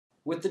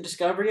With the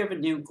discovery of a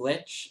new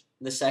glitch,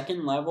 the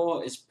second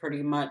level is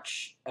pretty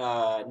much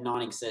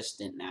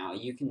non-existent now.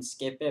 You can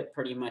skip it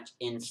pretty much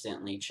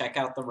instantly. Check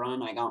out the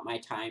run. I got my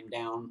time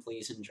down.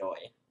 Please enjoy.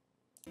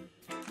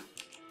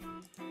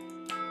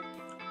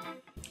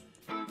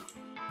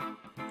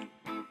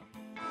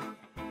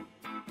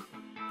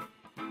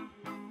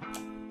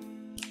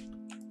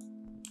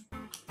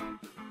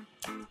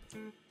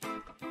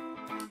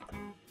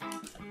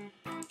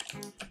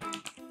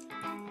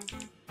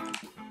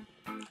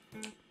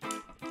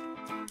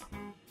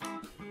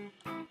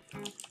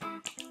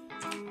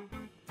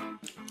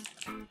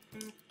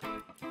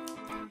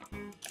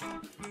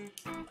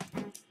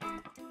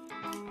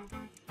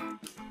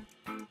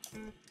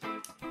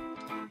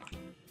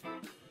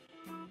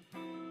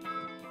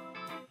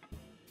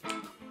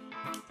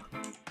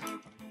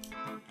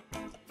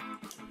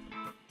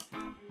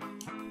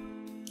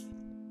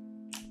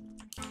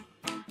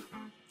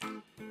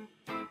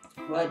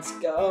 Let's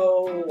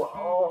go!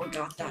 Oh,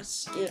 got that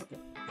skip.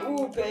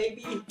 Ooh,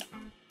 baby!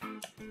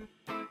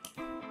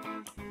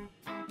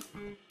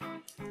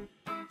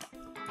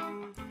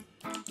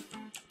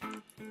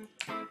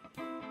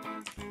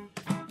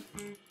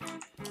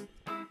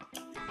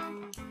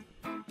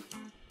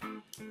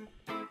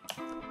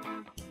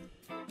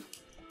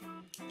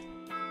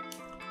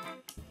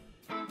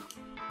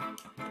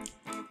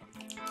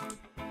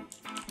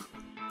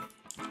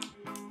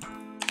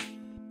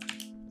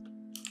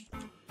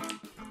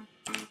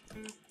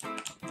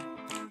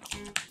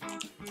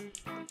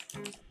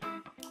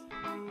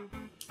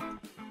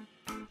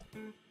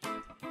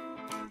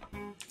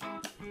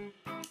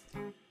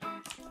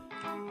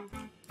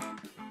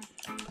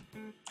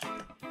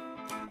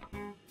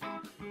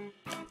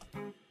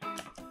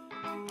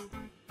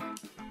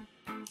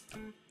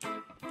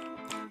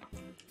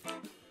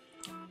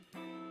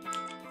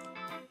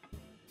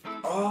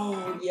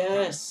 Oh,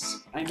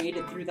 yes! I made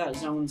it through that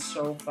zone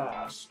so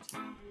fast.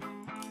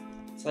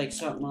 It's like,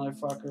 sup,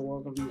 motherfucker,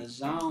 welcome to the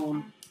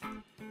zone.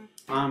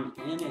 I'm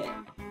in it.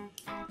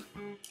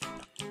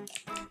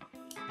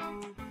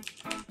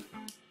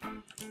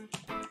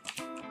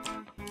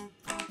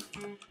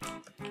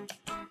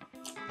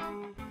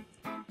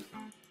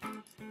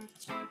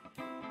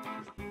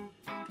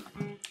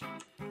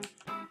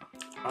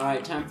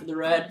 Alright, time for the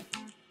red.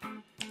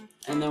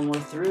 And then we're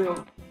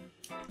through.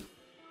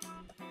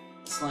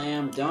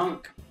 Slam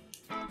dunk.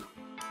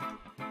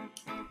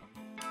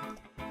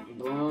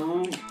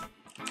 Boom.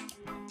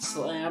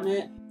 Slam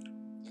it.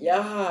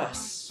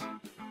 Yes.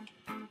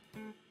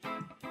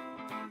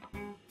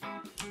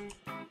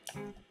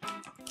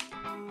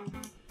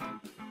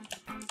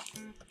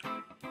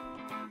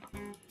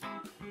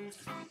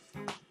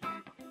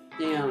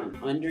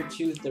 Damn, under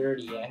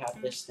 230, I have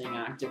this thing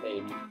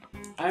activated.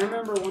 I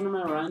remember one of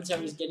my runs, I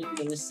was getting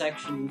to this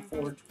section in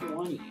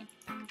 420.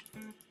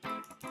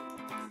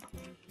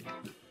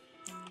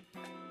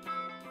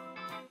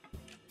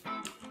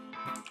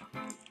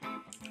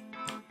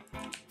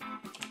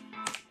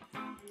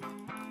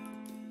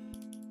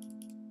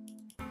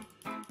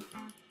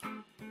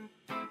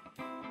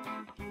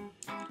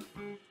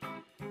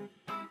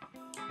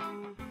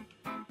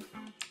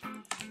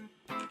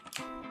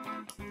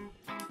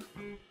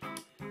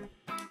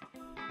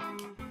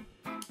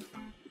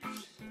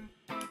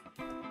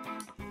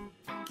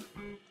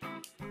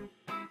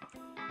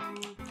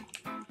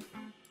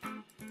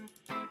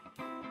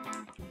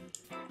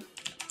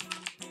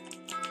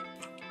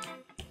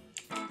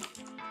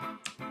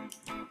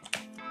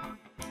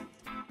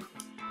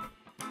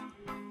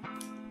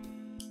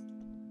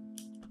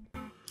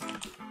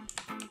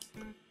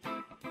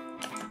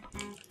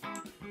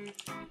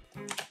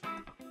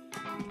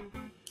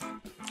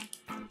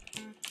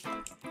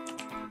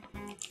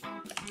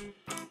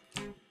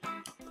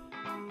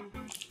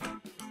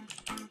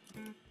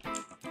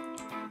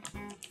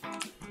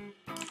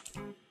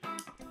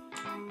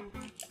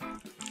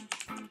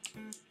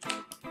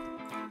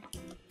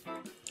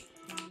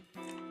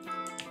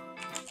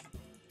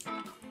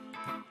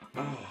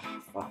 Oh,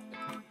 fuck.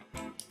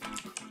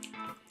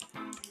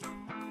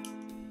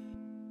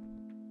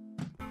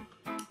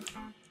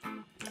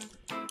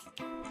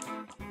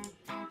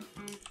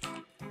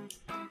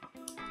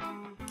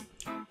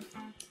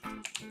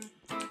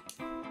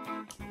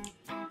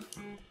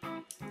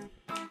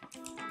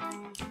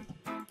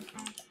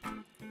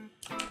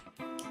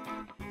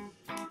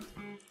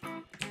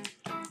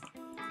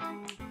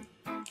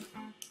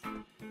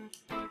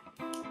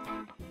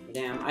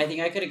 Damn, I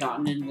think I could have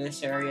gotten into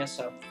this area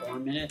sub 4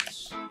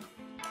 minutes.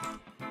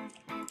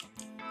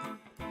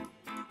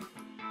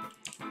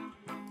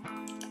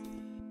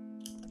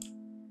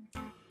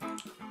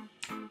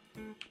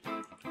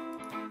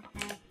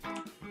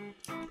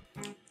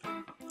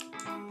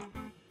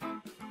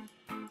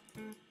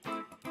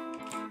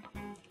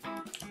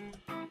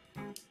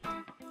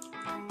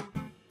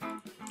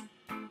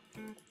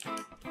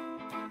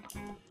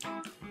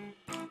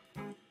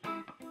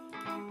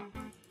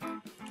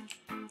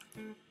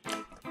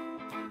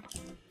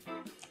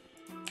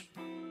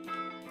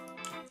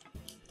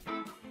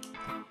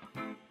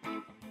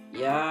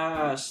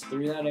 Yes,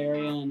 through that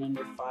area in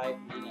under 5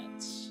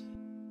 minutes.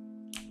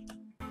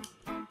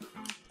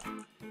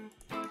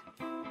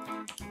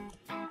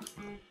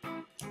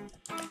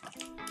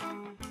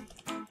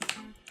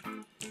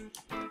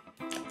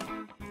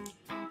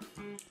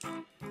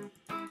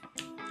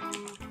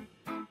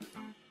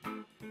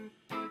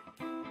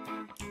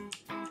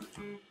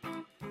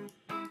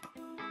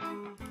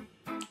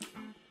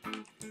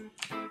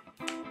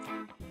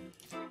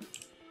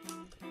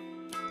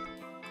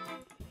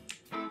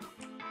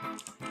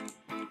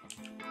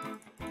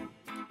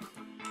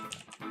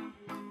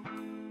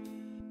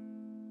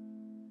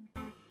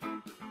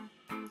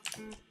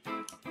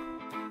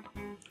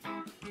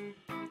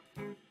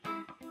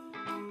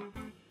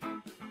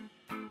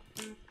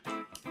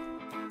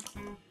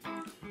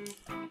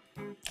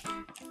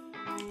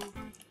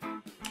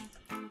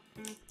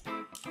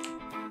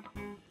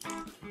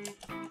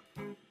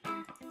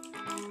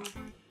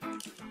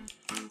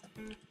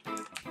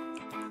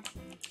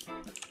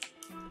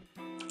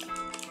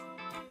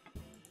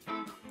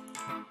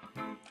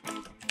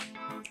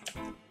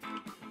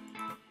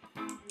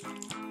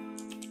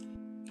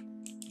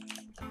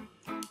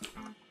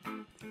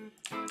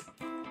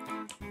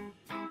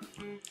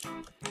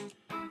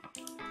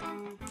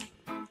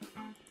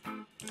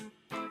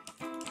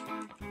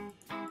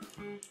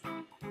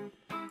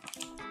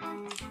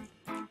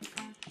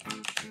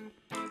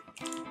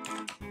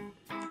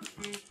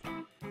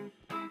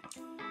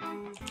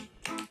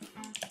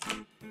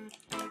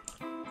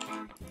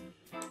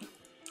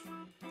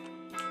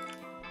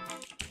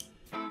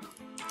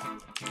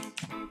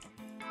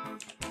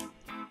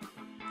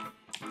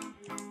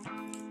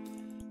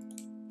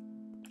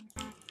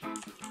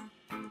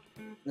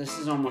 This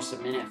is almost a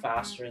minute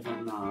faster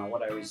than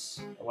what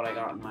I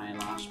got in my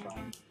last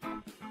run.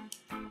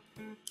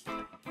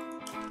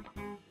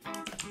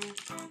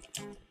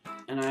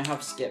 And I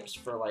have skips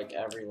for like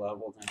every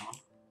level now.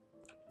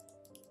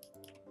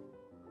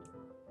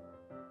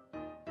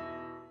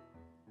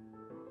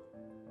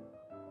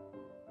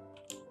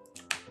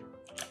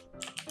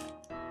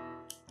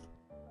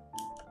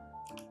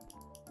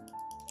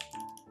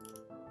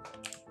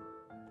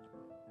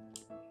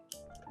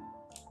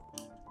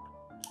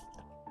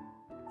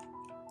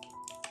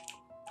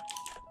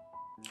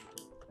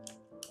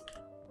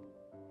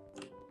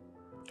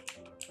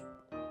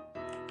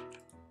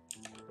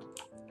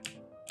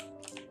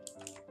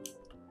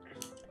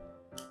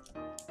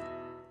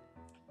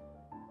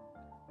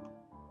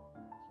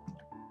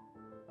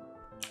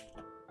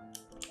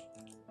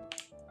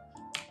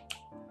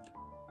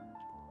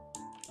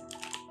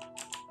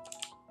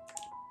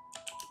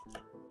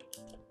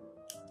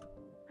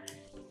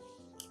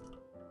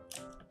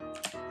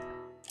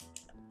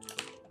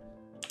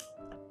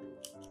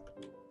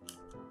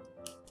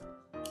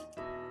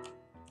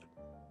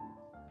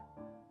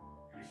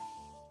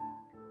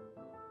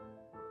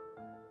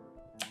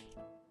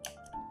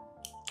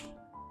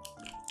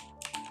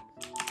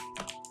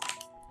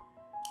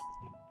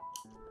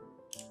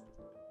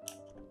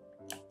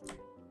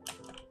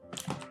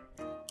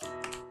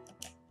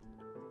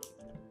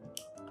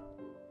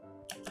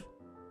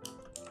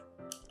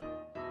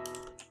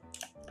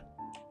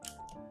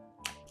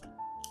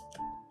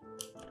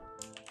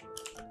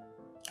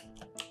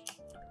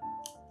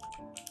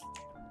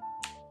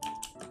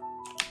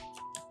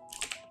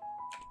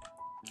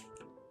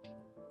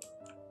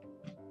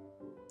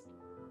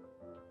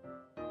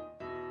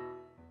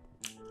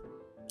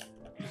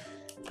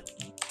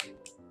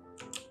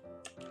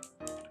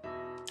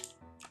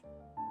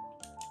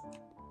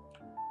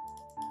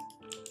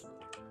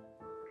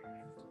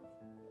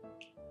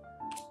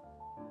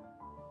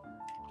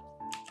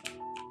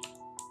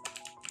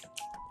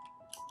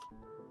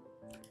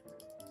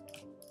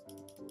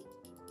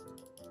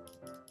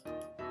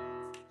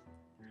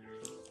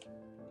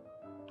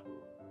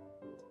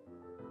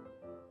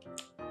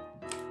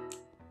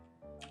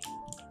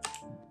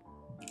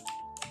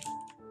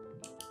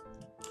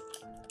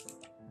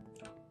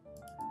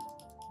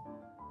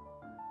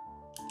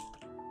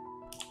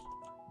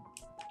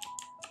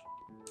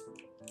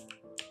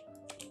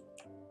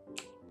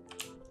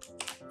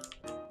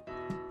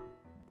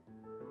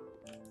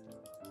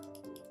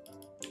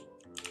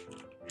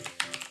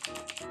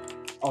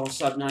 Oh,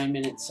 sub 9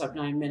 minutes, sub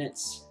 9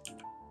 minutes.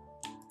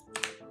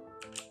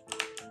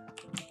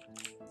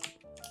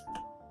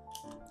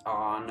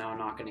 Oh, no,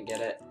 not gonna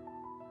get it.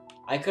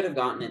 I could have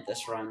gotten it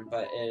this run,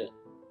 but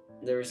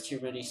there was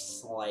too many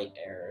slight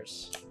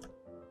errors.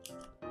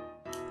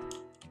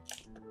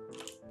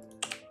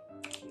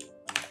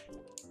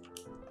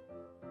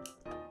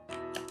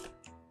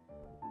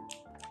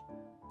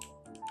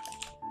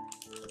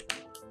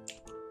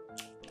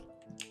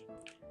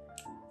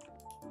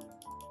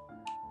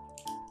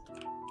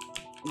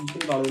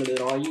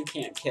 You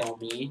can't kill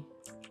me.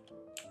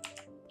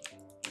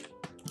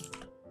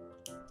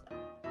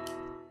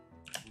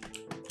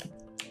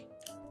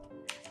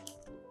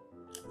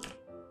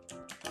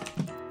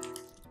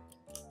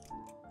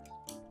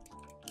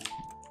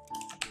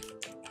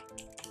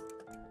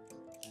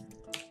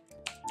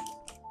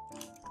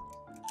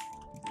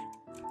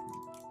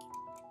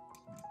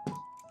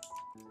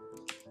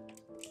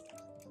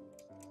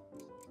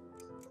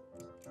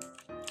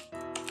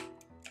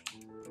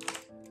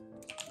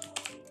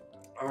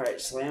 Alright,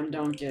 slam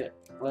dunk it.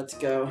 Let's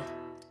go.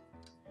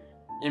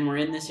 And we're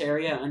in this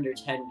area under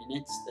 10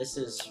 minutes. This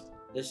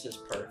is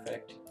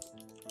perfect.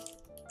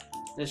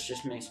 This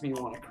just makes me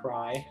want to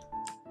cry.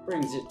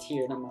 Brings a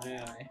tear to my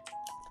eye.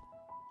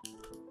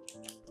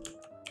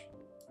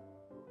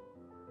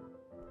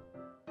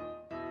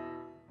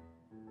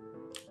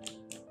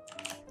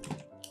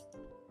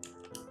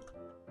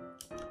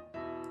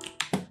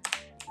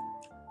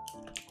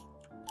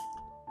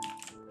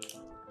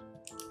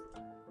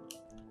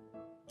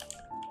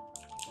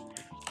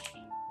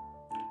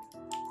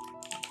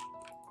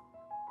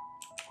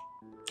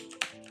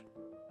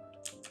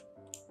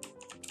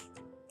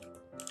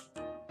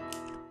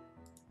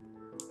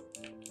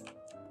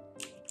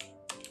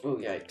 Oh,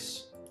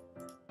 yikes.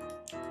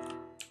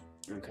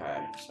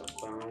 Okay, so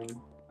boom,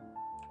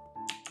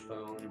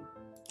 boom,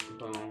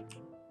 boom,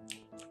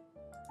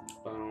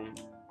 boom,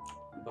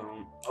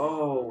 boom.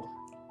 Oh!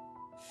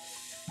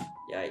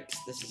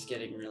 Yikes, this is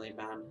getting really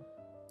bad.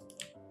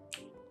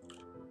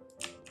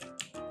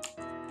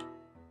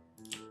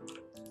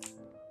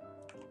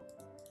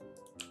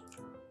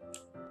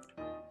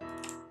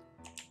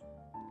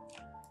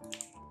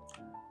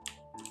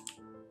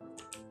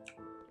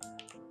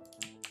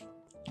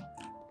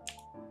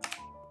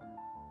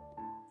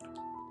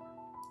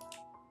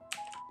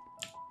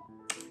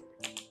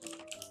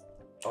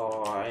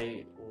 Oh,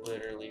 I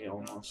literally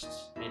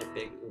almost made a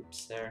big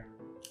oops there.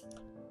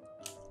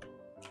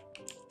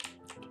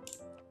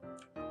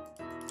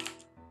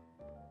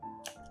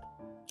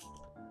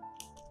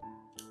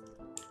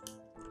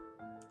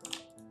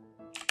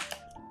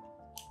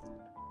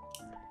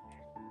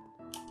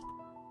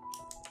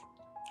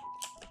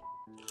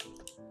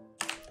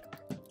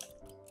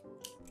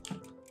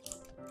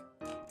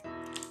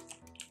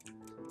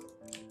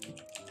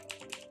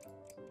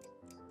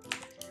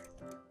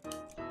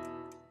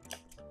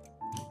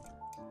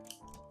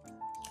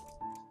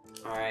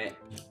 Alright,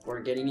 we're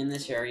getting in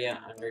this area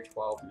under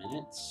 12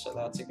 minutes, so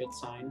that's a good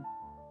sign.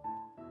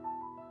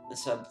 The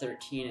sub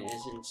 13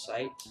 is in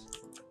sight.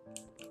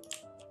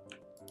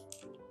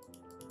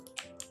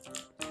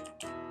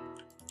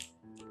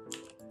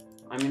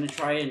 I'm gonna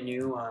try a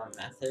new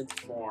method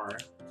for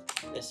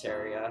this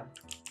area.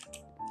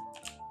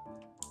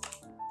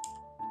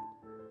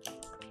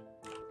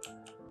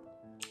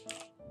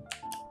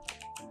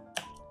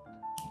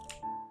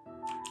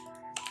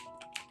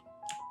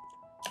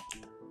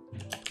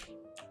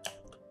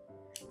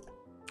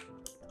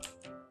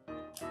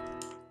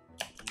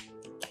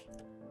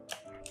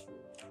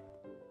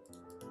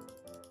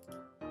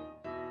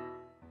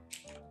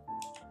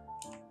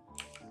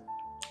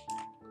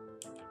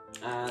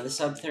 The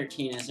sub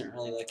 13 isn't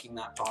really looking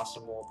that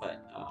possible, but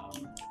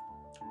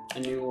a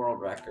new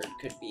world record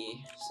could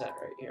be set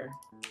right here.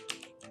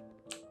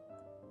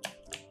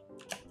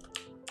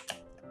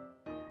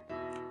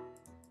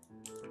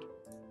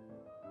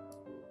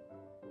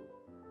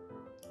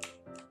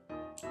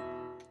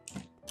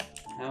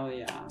 Hell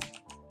yeah.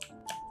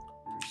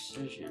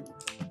 Precision.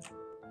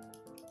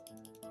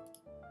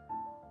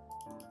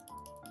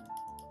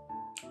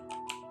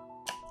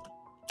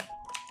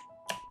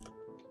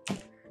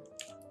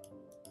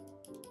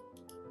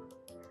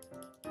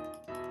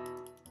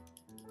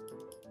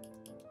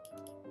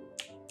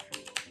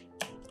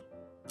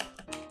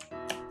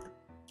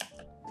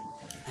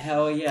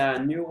 Hell yeah,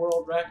 new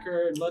world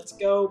record. Let's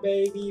go,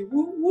 baby.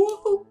 Woo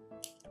woo.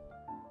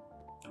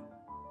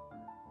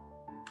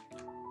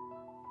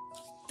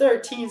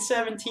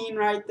 13:17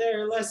 right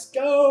there. Let's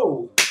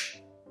go.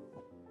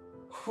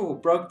 Whew,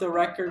 broke the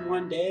record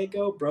one day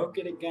ago, broke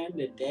it again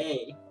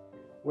today.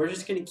 We're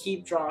just gonna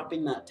keep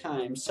dropping that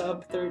time.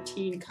 Sub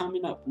 13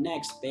 coming up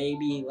next,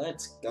 baby.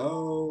 Let's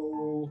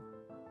go.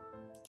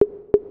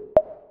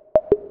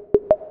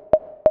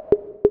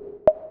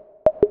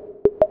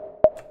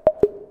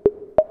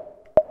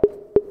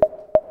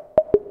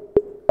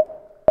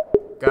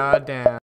 Goddamn.